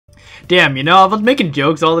Damn, you know, I was making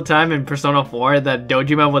jokes all the time in Persona 4 that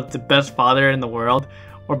Dojima was the best father in the world.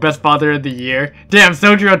 Or best father of the year. Damn,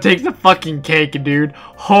 Sojiro takes the fucking cake, dude.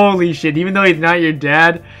 Holy shit, even though he's not your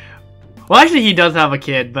dad. Well, actually, he does have a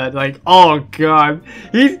kid, but like, oh god.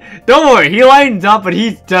 Don't worry, he lightens up, but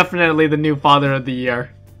he's definitely the new father of the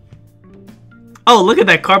year. Oh, look at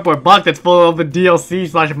that cardboard box that's full of the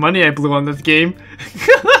DLC/money I blew on this game.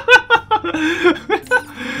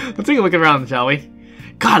 Let's take a look around, shall we?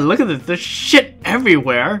 God, look at this. There's shit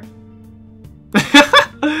everywhere.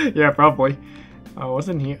 Yeah, probably. Oh, what's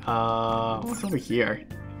in here? What's over here?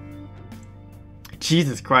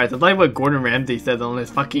 Jesus Christ, I like what Gordon Ramsay says on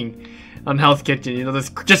his fucking Hell's Kitchen. You know,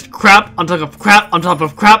 there's just crap on top of crap on top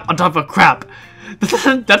of crap on top of crap.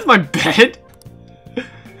 That's my bed?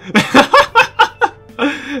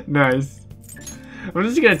 Nice. I'm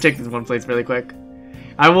just gonna check this one place really quick.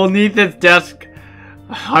 I will need this desk.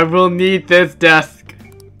 I will need this desk.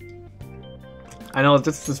 I know,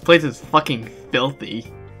 this place is fucking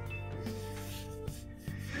filthy.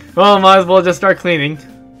 Well, might as well just start cleaning.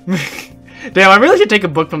 Damn, I really should take a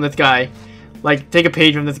book from this guy. Like, take a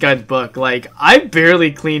page from this guy's book. Like, I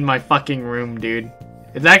barely cleaned my fucking room, dude.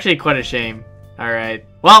 It's actually quite a shame. Alright.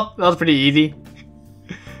 Well, that was pretty easy.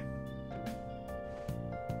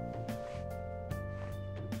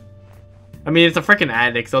 I mean, it's a freaking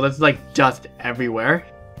attic, so that's like dust everywhere.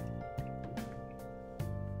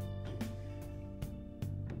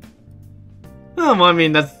 Oh, well, I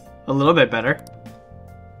mean, that's a little bit better.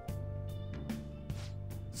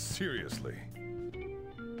 Seriously.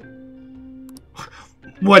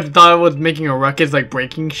 What, you thought I was making a ruckus, like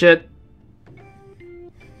breaking shit?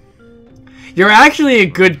 You're actually a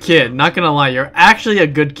good kid, not gonna lie, you're actually a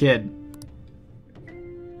good kid.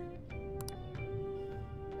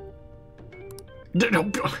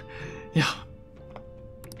 Yeah.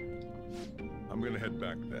 I'm gonna head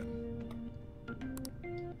back then.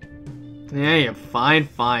 Yeah, you're fine,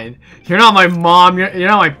 fine. You're not my mom, you're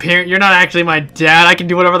not my parent, you're not actually my dad. I can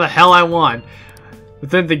do whatever the hell I want. But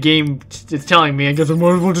then the game is telling me, I guess I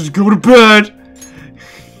might as well just go to bed.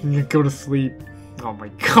 And go to sleep. Oh my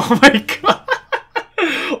god, oh my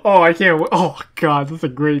god. Oh, I can't wait. Oh god, this is a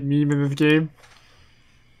great meme in this game.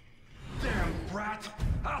 Damn brat!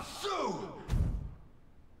 I'll sue!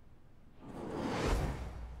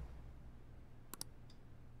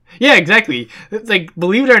 Yeah, exactly. It's like,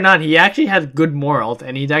 believe it or not, he actually has good morals,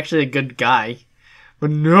 and he's actually a good guy. But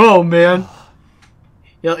no, man.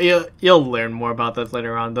 You'll learn more about this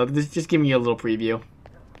later on, though. Just give me a little preview.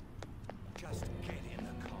 Just get in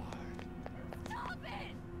the car. Stop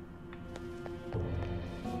it!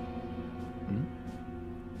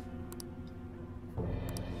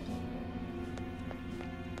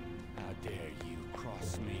 How dare you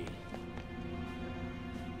cross me?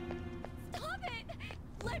 Stop it!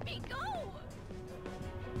 Let me go!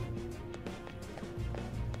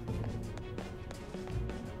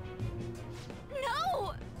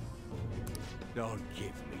 No! Don't give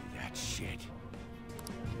me that shit.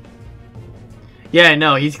 Yeah,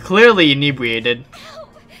 no, he's clearly inebriated. No!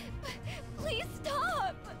 Please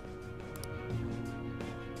stop!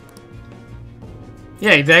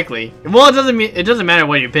 Yeah, exactly. Well, it doesn't matter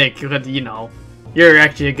what you pick because you know you're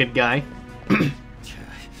actually a good guy.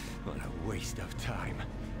 What a waste of time.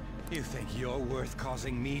 You think you're worth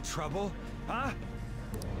causing me trouble? Huh?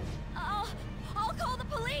 I'll call the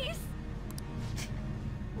police!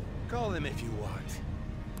 Call them if you want.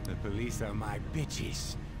 The police are my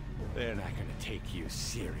bitches. They're not gonna take you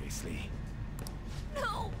seriously.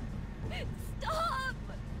 No! Stop!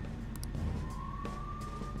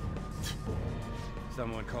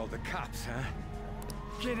 Someone called the cops, huh?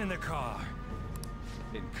 Get in the car.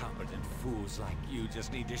 Incompetent fools like you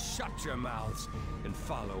just need to shut your mouths and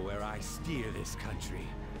follow where I steer this country.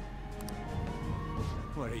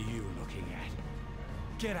 What are you looking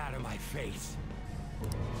at? Get out of my face.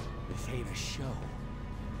 This ain't a show.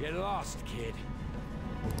 Get lost, kid.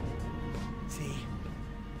 See?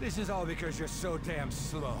 This is all because you're so damn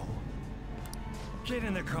slow. Get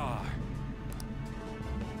in the car.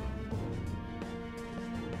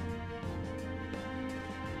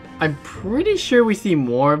 I'm pretty sure we see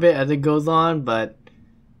more of it as it goes on, but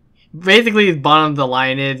basically the bottom of the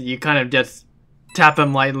line is you kind of just tap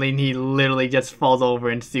him lightly and he literally just falls over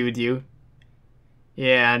and soothes you.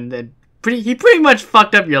 Yeah, and he pretty much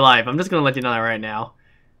fucked up your life. I'm just gonna let you know that right now.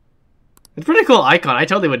 It's a pretty cool icon. I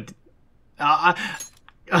totally would. I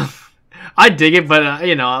dig it, but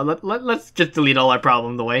you know, let's just delete all our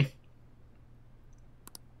problems away.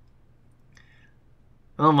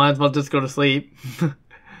 Well, might as well just go to sleep.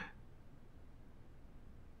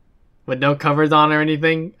 with no covers on or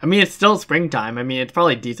anything. I mean, it's still springtime. I mean, it's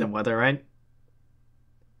probably decent weather, right?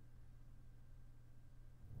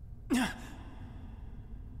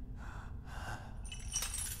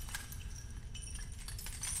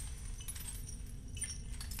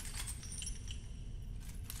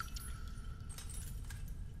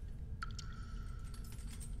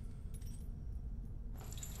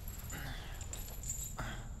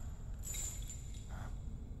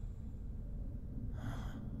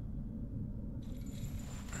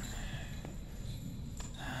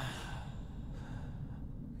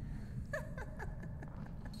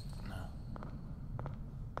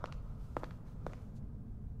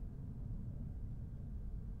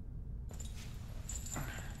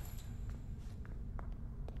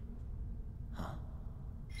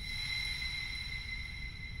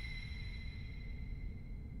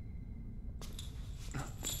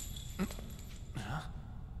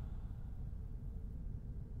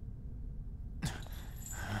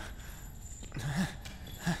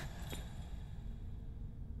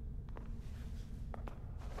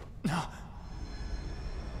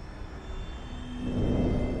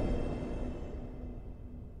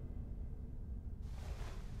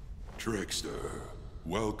 Trickster,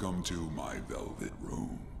 welcome to my velvet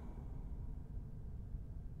room.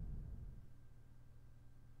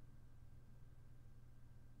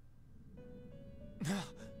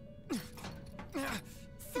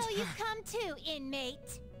 So you've come too,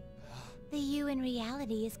 inmate. The you in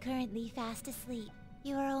reality is currently fast asleep.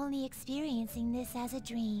 You are only experiencing this as a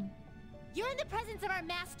dream. You're in the presence of our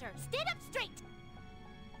master. Stand up straight!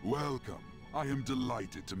 Welcome. I am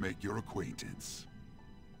delighted to make your acquaintance.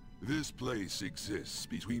 This place exists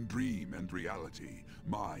between dream and reality,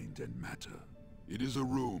 mind and matter. It is a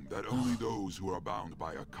room that only those who are bound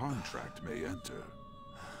by a contract may enter.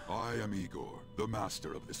 I am Igor, the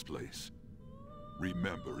master of this place.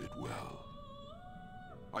 Remember it well.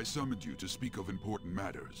 I summoned you to speak of important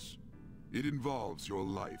matters. It involves your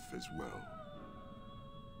life as well.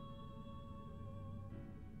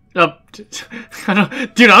 Dude, I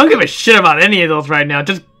don't give a shit about any of those right now.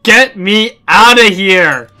 Just get me out of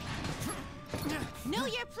here! Know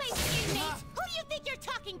your place, inmate! Who do you think you're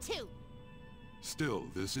talking to? Still,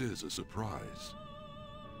 this is a surprise.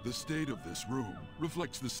 The state of this room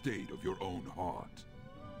reflects the state of your own heart.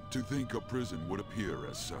 To think a prison would appear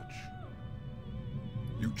as such.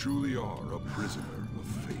 You truly are a prisoner of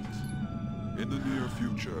fate. In the near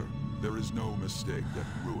future, there is no mistake that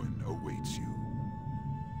ruin awaits you.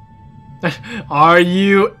 Are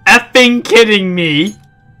you effing kidding me?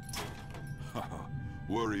 Haha,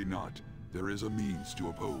 worry not. There is a means to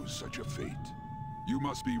oppose such a fate. You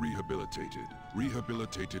must be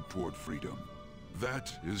rehabilitated toward freedom.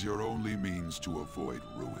 That is your only means to avoid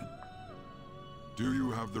ruin. Do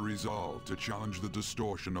you have the resolve to challenge the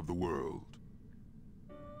distortion of the world?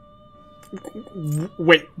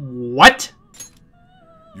 Wait, what?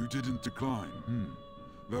 You didn't decline.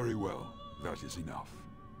 Very well. That is enough.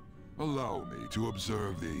 Allow me to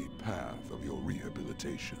observe the path of your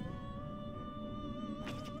rehabilitation.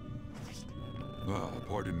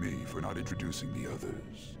 Pardon me for not introducing the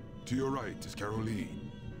others. To your right is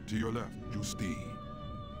Caroline. To your left, Justine.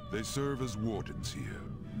 They serve as wardens here.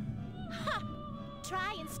 Ha!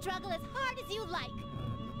 Try and struggle as hard as you like.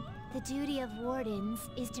 The duty of wardens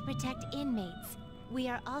is to protect inmates. We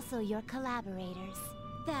are also your collaborators.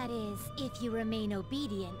 That is, if you remain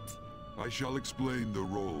obedient. I shall explain the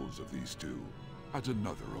roles of these two at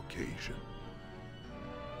another occasion.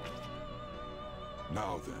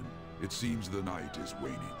 Now then, it seems the night is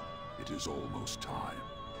waning. It is almost time.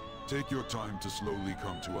 Take your time to slowly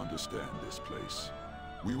come to understand this place.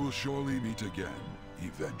 We will surely meet again,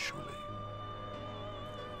 eventually.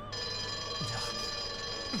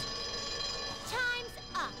 Time's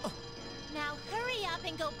up. Now hurry up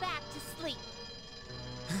and go back to sleep.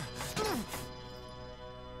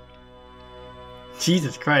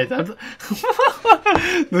 Jesus Christ, the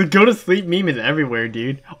go to sleep meme is everywhere,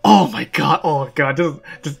 dude. Oh my god,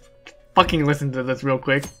 just fucking listen to this real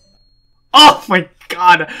quick. Oh my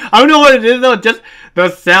god, I don't know what it is though, just the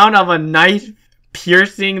sound of a knife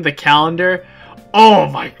piercing the calendar. Oh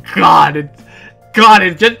my god,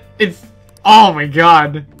 it's, oh my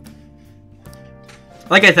god.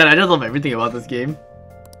 Like I said, I just love everything about this game.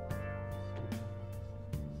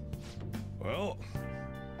 Well,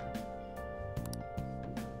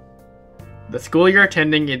 the school you're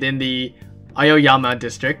attending is in the Aoyama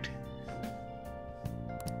district.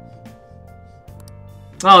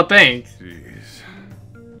 Oh, thanks. jeez.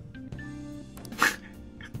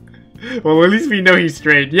 Well, at least we know he's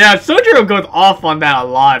straight. Yeah, Sojiro goes off on that a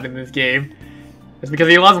lot in this game. It's because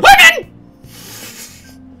he loves women!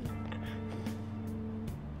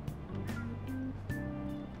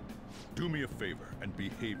 Do me a favor and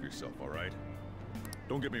behave yourself, all right?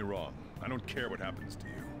 Don't get me wrong. I don't care what happens to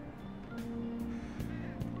you.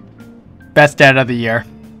 Best dad of the year.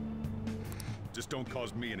 Just don't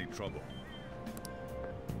cause me any trouble.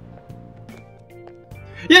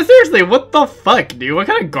 Yeah, seriously, what the fuck, dude? What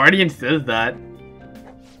kind of guardian says that?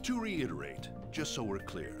 To reiterate, just so we're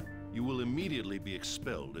clear, you will immediately be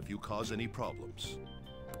expelled if you cause any problems.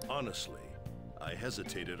 Honestly, I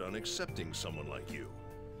hesitated on accepting someone like you,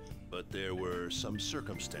 but there were some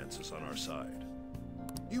circumstances on our side.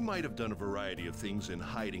 You might have done a variety of things in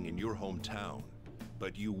hiding in your hometown,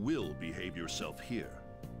 but you will behave yourself here.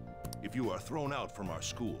 If you are thrown out from our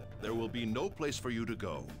school, there will be no place for you to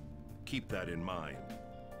go. Keep that in mind.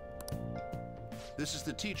 This is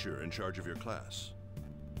the teacher in charge of your class.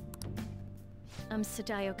 I'm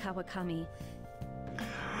Sadayo Kawakami.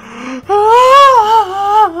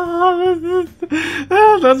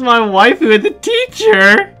 That's my wife who is a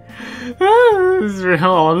teacher.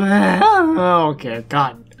 Okay,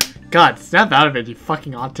 God, snap out of it, you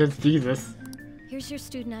fucking autist, Jesus. Here's your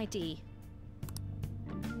student ID.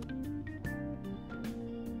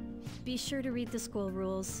 Be sure to read the school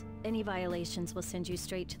rules. Any violations will send you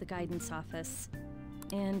straight to the guidance office.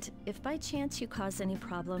 And if by chance you cause any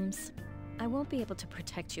problems, I won't be able to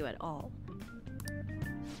protect you at all.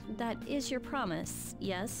 That is your promise,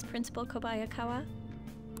 yes, Principal Kobayakawa?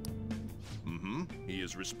 Mm-hmm. He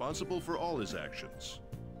is responsible for all his actions.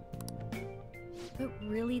 But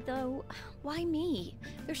really though, why me?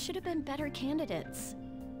 There should have been better candidates.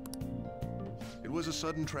 It was a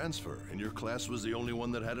sudden transfer, and your class was the only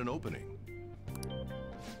one that had an opening.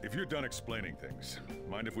 If you're done explaining things,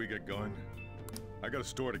 mind if we get going? I got a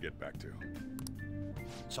store to get back to.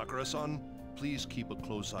 Sakura-san, please keep a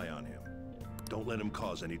close eye on him. Don't let him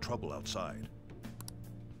cause any trouble outside.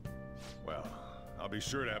 Well, I'll be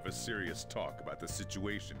sure to have a serious talk about the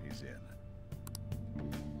situation he's in.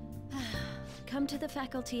 Come to the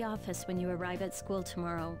faculty office when you arrive at school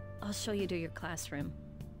tomorrow. I'll show you to your classroom.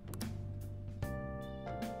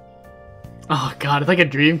 Oh God, it's like a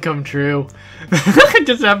dream come true.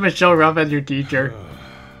 Just have Michelle Ruff as your teacher.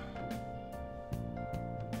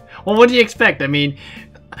 Well, what do you expect? I mean,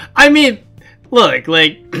 look,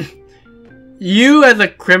 like, you as a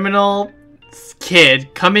criminal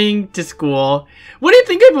kid coming to school, what do you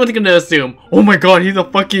think everyone's gonna assume? Oh my God, he's a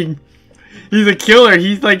killer.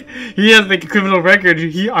 He's like, he has like a criminal record.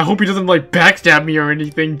 I hope he doesn't like backstab me or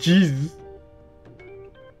anything. Jesus.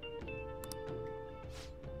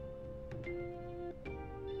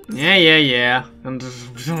 Yeah.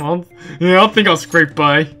 I think I'll scrape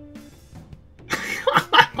by.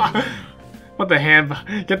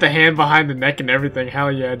 Get the hand behind the neck and everything.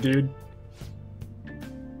 Hell yeah, dude.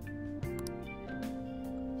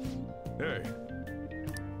 Hey.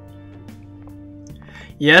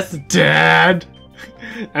 Yes, Dad.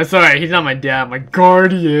 I'm sorry, he's not my dad, my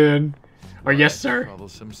guardian. Or yes, sir.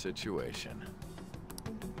 Troublesome situation.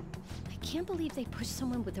 I can't believe they pushed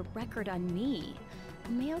someone with a record on me. A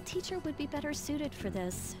male teacher would be better suited for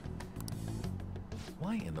this.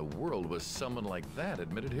 Why in the world was someone like that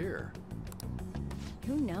admitted here?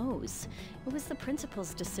 Who knows? It was the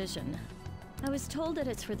principal's decision. I was told that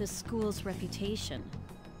it's for the school's reputation.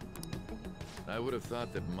 I would have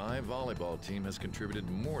thought that my volleyball team has contributed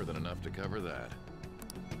more than enough to cover that.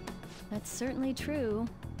 That's certainly true.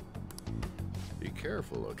 Be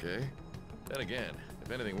careful, okay? Then again,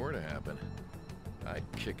 if anything were to happen, I'd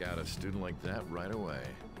kick out a student like that right away.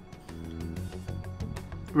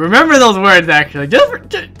 Remember those words, actually.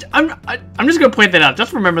 I'm just gonna point that out.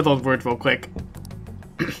 Just remember those words real quick.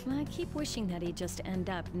 I keep wishing that he'd just end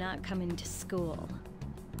up not coming to school.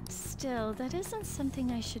 Still, that isn't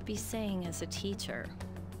something I should be saying as a teacher.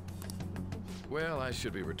 Well, I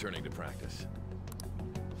should be returning to practice.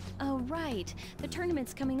 Oh, right. The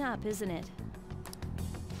tournament's coming up, isn't it?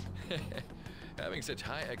 Having such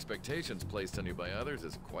high expectations placed on you by others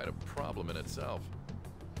is quite a problem in itself.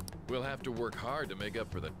 We'll have to work hard to make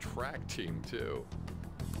up for the track team, too.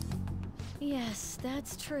 Yes,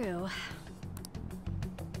 that's true.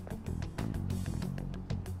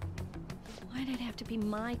 Why'd it have to be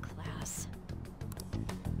my class?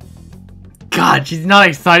 God, she's not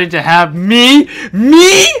excited to have me?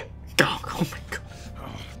 Me? Oh my God.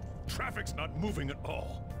 Oh, traffic's not moving at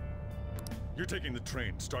all. You're taking the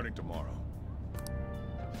train starting tomorrow.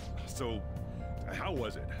 So, how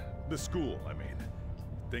was it? The school, I mean.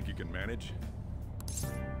 Think you can manage?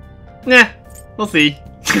 Nah, we'll see.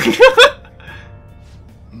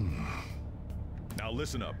 Now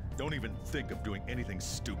listen up. Don't even think of doing anything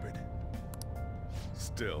stupid.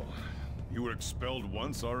 Still, you were expelled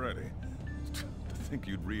once already. To think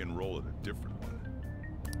you'd re-enroll in a different one.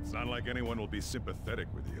 It's not like anyone will be sympathetic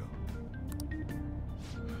with you.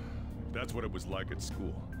 If that's what it was like at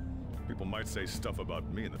school, people might say stuff about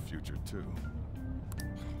me in the future, too.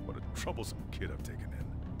 What a troublesome kid I've taken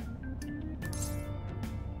in.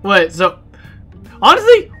 Wait, so...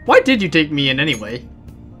 Honestly, why did you take me in anyway?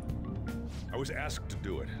 I was asked to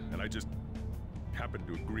do it, and I just happened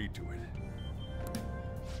to agree to it.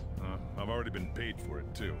 I've already been paid for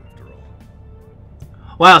it, too, after all.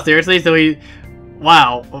 Wow, seriously? So he...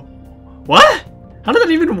 Wow. What? How does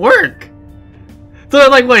that even work? So,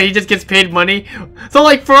 like, what, he just gets paid money? So,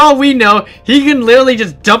 like, for all we know, he can literally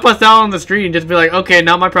just dump us out on the street and just be like, okay,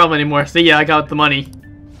 not my problem anymore. See ya, I got the money.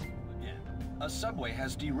 A subway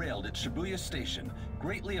has derailed at Shibuya Station,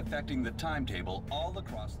 greatly affecting the timetable all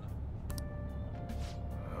across the...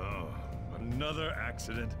 Oh, another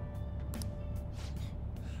accident?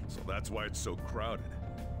 So that's why it's so crowded.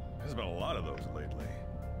 There's been a lot of those lately.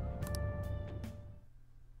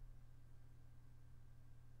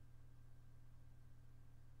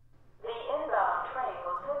 The inbound train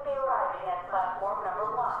will soon be arriving at platform number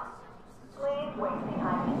 1. Please wait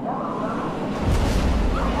behind the yellow line.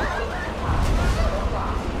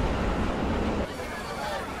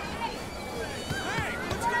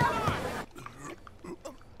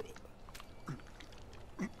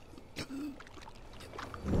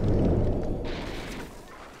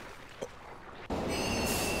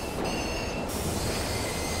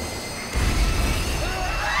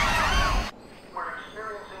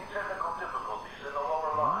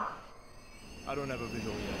 I don't have a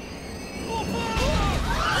visual yet.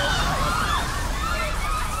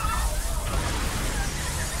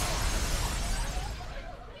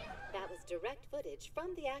 That was direct footage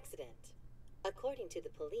from the accident. According to the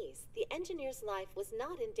police, the engineer's life was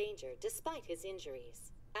not in danger despite his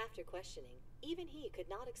injuries. After questioning, even he could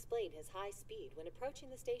not explain his high speed when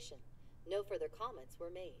approaching the station. No further comments were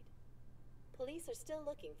made. Police are still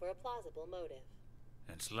looking for a plausible motive.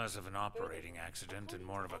 It's less of an operating accident and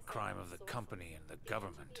more of a crime of the company and the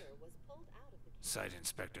government. Site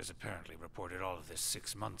inspectors apparently reported all of this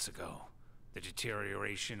 6 months ago. The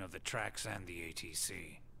deterioration of the tracks and the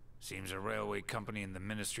ATC. Seems a railway company and the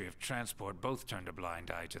Ministry of Transport both turned a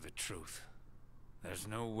blind eye to the truth. There's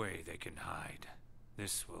no way they can hide.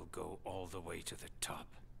 This will go all the way to the top.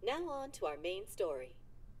 Now on to our main story.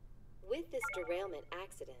 With this derailment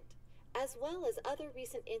accident, as well as other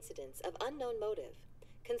recent incidents of unknown motive,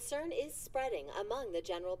 concern is spreading among the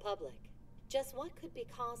general public. Just what could be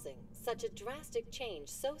causing such a drastic change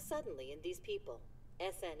so suddenly in these people?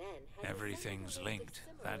 SNN has everything's linked.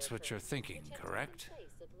 That's what you're thinking, correct?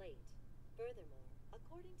 Furthermore,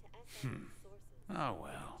 according to SNN sources, Oh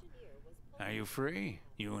well. Are you free?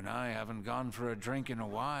 You and I haven't gone for a drink in a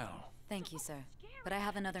while. Thank you, sir. But I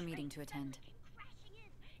have another meeting to attend.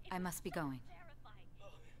 I must be going.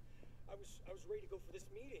 I was ready to go for this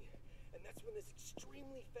meeting, and that's when this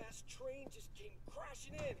extremely fast train just came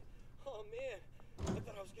crashing in. Oh man, I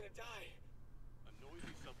thought I was gonna die. A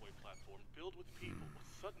noisy subway platform filled with people was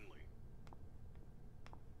suddenly...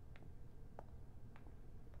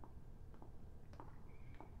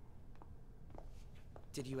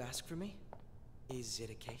 Did you ask for me? Is it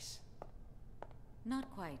a case?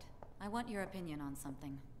 Not quite. I want your opinion on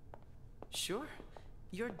something. Sure.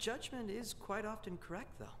 Your judgment is quite often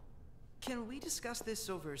correct, though. Can we discuss this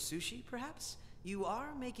over sushi, perhaps? You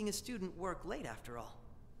are making a student work late, after all.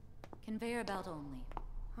 Conveyor belt only.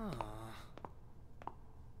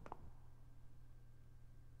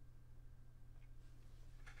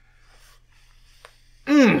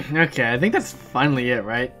 Okay, I think that's finally it,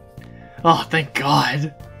 right? Oh, thank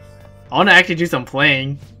God. I want to actually do some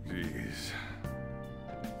playing. Jeez.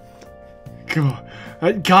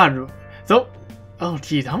 God. So, oh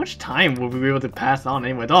jeez, how much time will we be able to pass on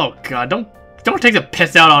anyway? Oh God, don't take the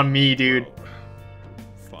piss out on me, dude.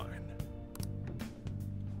 Fine.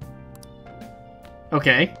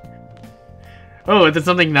 Okay. Oh, is it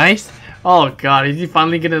something nice? Oh God, is he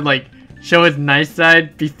finally gonna like show his nice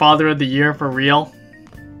side? Be father of the year for real?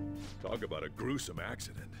 Talk about a gruesome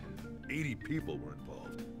accident. 80 people were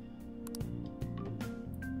involved.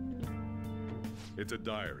 It's a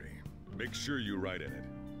diary. Make sure you write in it.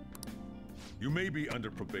 You may be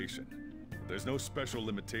under probation, but there's no special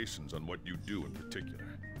limitations on what you do in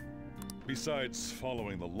particular. Besides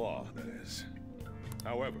following the law, that is.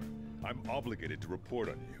 However, I'm obligated to report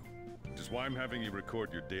on you, which is why I'm having you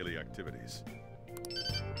record your daily activities.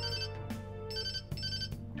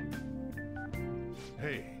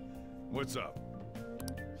 Hey, what's up?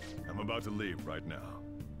 I'm about to leave right now.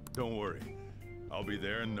 Don't worry, I'll be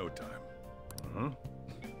there in no time.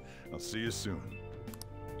 I'll see you soon.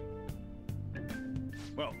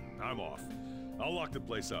 Well, I'm off. I'll lock the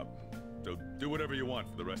place up. So do whatever you want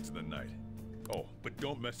for the rest of the night. Oh, but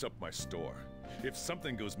don't mess up my store. If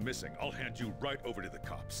something goes missing, I'll hand you right over to the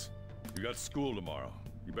cops. You got school tomorrow.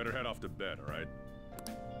 You better head off to bed, all right?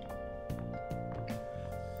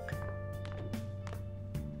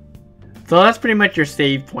 So that's pretty much your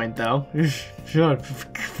save point, though. I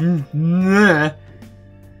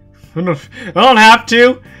don't have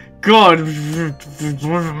to. God.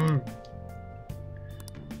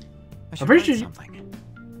 I'm pretty sure.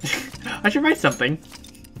 I should write something.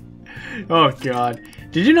 Oh god.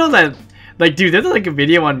 Did you know that, like, dude, there's like a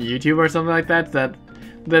video on YouTube or something like that that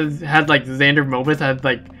had like Xander Mobus had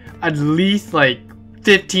like at least like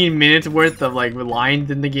 15 minutes worth of like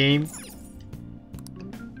lines in the game.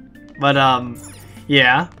 But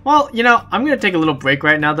yeah. Well, you know, I'm gonna take a little break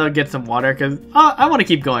right now though, get some water, because I want to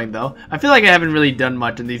keep going though. I feel like I haven't really done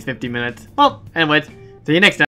much in these 50 minutes. Well, anyways, see you next time.